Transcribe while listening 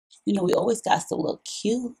You know, we always got to look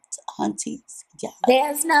cute, aunties. Yeah.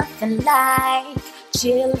 There's nothing like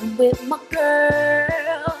chilling with my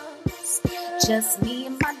girls. Just me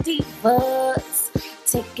and my divas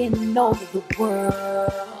taking over the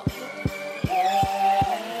world.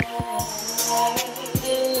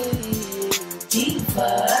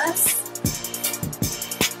 Divas.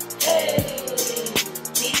 Hey,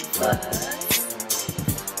 divas.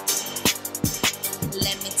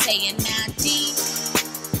 Let me tell you now, D-I-V-A-S,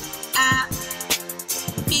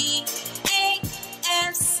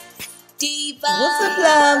 divas. What's up,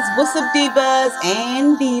 loves? What's up, divas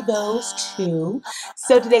and divos too?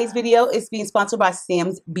 So today's video is being sponsored by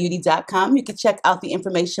SAMSBEAUTY.com. You can check out the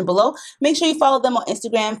information below. Make sure you follow them on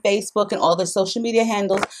Instagram, Facebook, and all their social media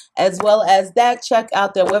handles. As well as that, check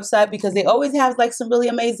out their website because they always have like some really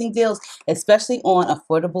amazing deals, especially on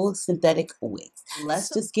affordable synthetic wigs. Let's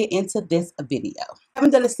just get into this video. I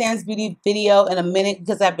haven't done a Sam's Beauty video in a minute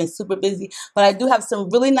because I've been super busy, but I do have some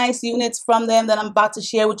really nice units from them that I'm about to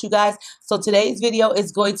share with you guys. So today's video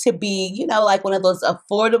is going to be, you know, like one of those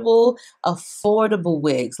affordable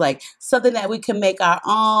wigs, like something that we can make our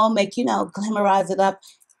own, make, you know, glamorize it up.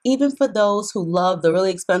 Even for those who love the really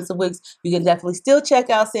expensive wigs, you can definitely still check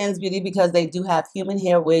out Sam's Beauty because they do have human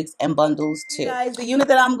hair wigs and bundles too. Guys, the unit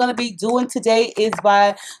that I'm going to be doing today is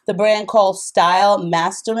by the brand called Style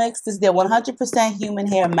Master Mix. This is their 100% human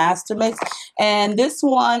hair master mix. And this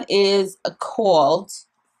one is called,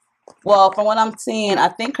 well, from what I'm seeing, I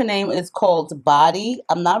think her name is called Body.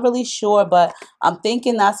 I'm not really sure, but I'm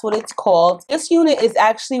thinking that's what it's called. This unit is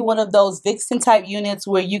actually one of those Vixen type units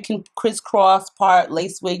where you can crisscross part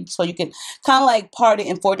lace wig, so you can kind of like part it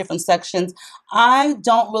in 4 different sections. I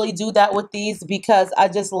don't really do that with these because I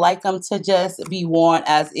just like them to just be worn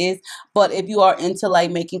as is. But if you are into like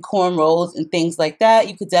making cornrows and things like that,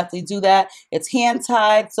 you could definitely do that. It's hand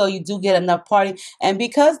tied, so you do get enough parting. And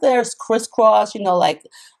because there's crisscross, you know, like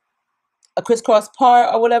a crisscross part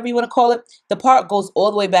or whatever you want to call it, the part goes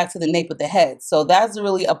all the way back to the nape of the head. So that's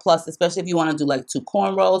really a plus, especially if you want to do like 2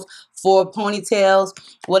 cornrows, 4 ponytails,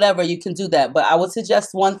 whatever, you can do that. But I would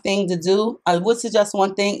suggest one thing to do. I would suggest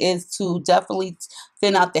one thing is to definitely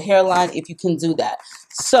thin out the hairline if you can do that.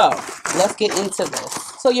 So let's get into this.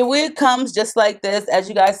 So your wig comes just like this. As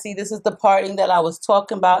you guys see, this is the parting that I was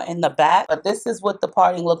talking about in the back. But this is what the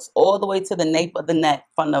parting looks all the way to the nape of the neck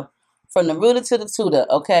from the rooter to the tutor,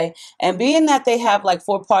 okay? And being that they have like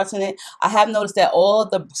 4 parts in it, I have noticed that all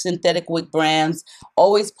the synthetic wig brands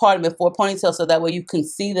always part them in 4 ponytails so that way you can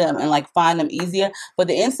see them and like find them easier. But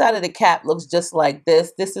the inside of the cap looks just like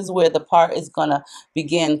this. This is where the part is gonna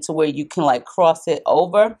begin to where you can like cross it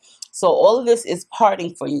over. So all of this is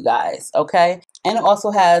parting for you guys, okay? And it also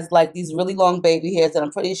has like these really long baby hairs that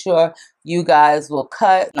I'm pretty sure you guys will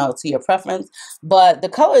cut, no, to your preference. But the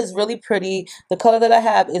color is really pretty. The color that I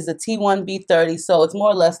have is a T1B30, so it's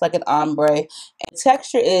more or less like an ombre. And the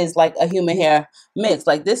texture is like a human hair mix.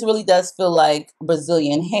 Like this really does feel like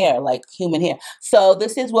Brazilian hair, like human hair. So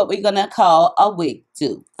this is what we're gonna call a wig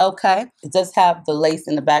do, okay? It does have the lace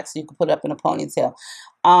in the back so you can put it up in a ponytail.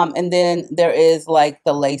 And then there is like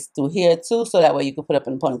the lace through here too, so that way you can put up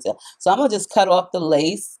in a ponytail. So I'm gonna just cut off the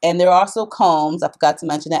lace, and there are also combs, I forgot to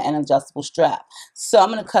mention that, and an adjustable strap. So I'm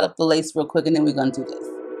gonna cut up the lace real quick and then we're gonna do this.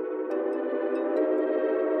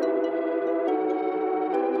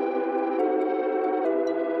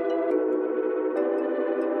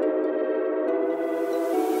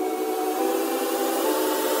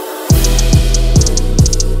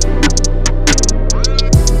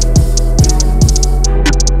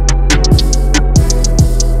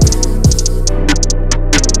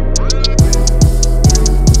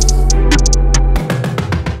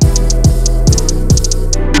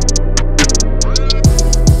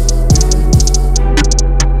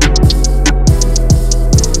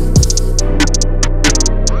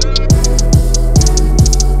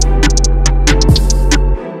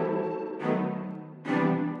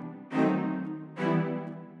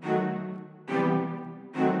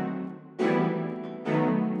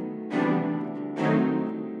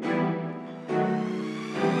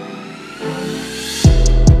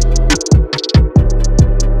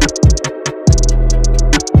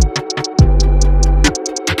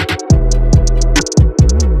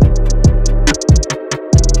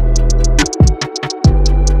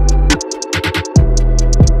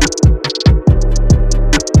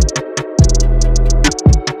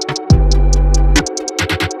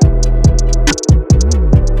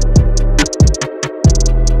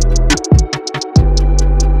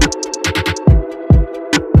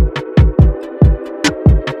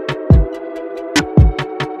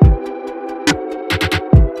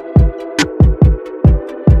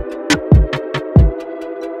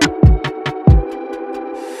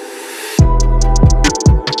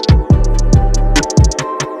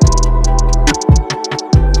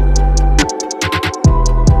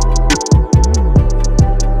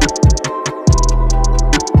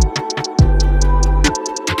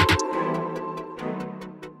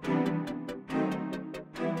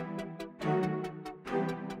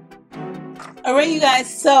 Alright you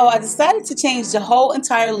guys, so I decided to change the whole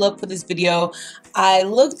entire look for this video. I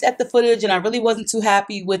looked at the footage and I really wasn't too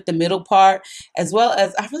happy with the middle part, as well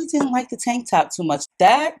as I really didn't like the tank top too much.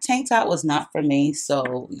 That tank top was not for me,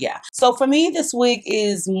 so yeah. So for me, this wig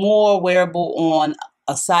is more wearable on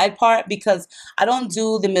a side part because I don't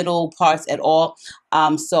do the middle parts at all.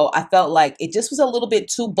 So I felt like it just was a little bit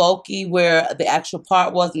too bulky where the actual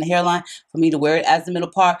part was in the hairline for me to wear it as the middle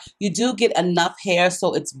part. You do get enough hair,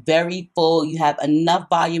 so it's very full. You have enough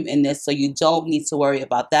volume in this, so you don't need to worry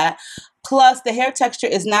about that. Plus, the hair texture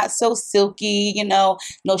is not so silky, you know,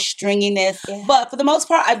 no stringiness. Yeah. But for the most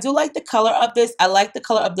part, I do like the color of this. I like the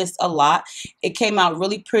color of this a lot. It came out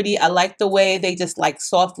really pretty. I like the way they just like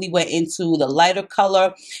softly went into the lighter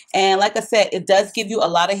color. And like I said, it does give you a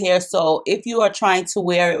lot of hair. So if you are trying to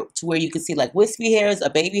wear it to where you can see like wispy hairs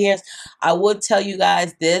or baby hairs, I would tell you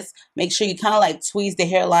guys this. Make sure you kind of like tweeze the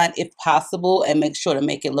hairline if possible and make sure to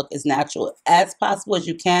make it look as natural as possible as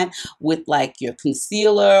you can with like your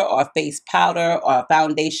concealer or face powder or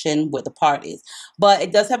foundation where the part is. But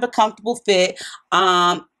it does have a comfortable fit.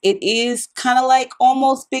 It is kind of like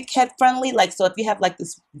almost big head friendly. Like, so if you have like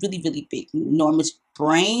this really, really big, enormous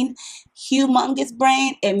brain, humongous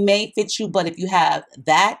brain, it may fit you. But if you have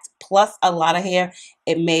that plus a lot of hair,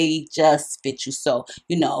 it may just fit you. So,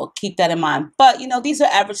 you know, keep that in mind. But, you know, these are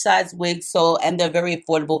average size wigs, so, and they're very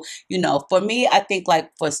affordable. You know, for me, I think like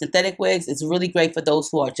for synthetic wigs, it's really great for those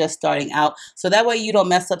who are just starting out. So that way you don't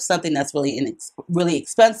mess up something that's really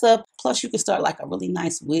expensive. Plus you can start like a really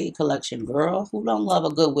nice wig collection, girl. Who don't love a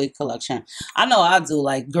good wig collection? I know I do.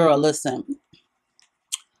 Like, girl, listen.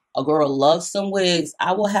 A girl loves some wigs.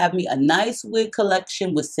 I will have me a nice wig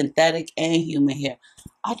collection with synthetic and human hair.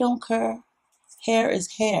 I don't care. Hair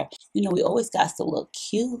is hair. You know, we always got to look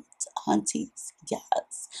cute, aunties.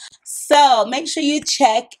 Yes. So make sure you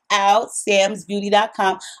check out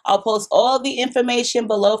SAMSBEAUTY.com. I'll post all the information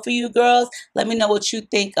below for you girls. Let me know what you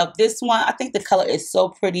think of this one. I think the color is so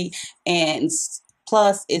pretty and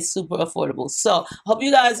plus it's super affordable. So hope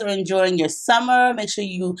you guys are enjoying your summer. Make sure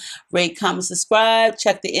you rate, comment, subscribe,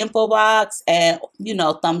 check the info box, and you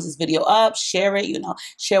know, thumbs this video up, share it, you know,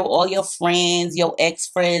 share with all your friends, your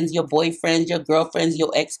ex-friends, your boyfriends, your girlfriends, your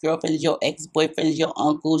ex-girlfriends, your ex-boyfriends, your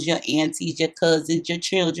uncles, your aunties, your cousins, your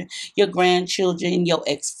children, your grandchildren, your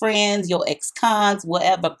ex-friends, your ex-cons,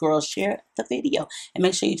 whatever. Girl, share the video and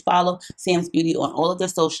make sure you follow Sam's Beauty on all of their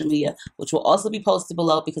social media, which will also be posted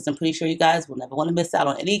below because I'm pretty sure you guys will never want to miss out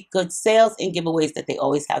on any good sales and giveaways that they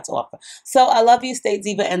always have to offer. So I love you. Stay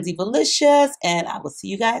diva and divalicious, and I will see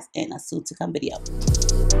you guys in a soon to come video.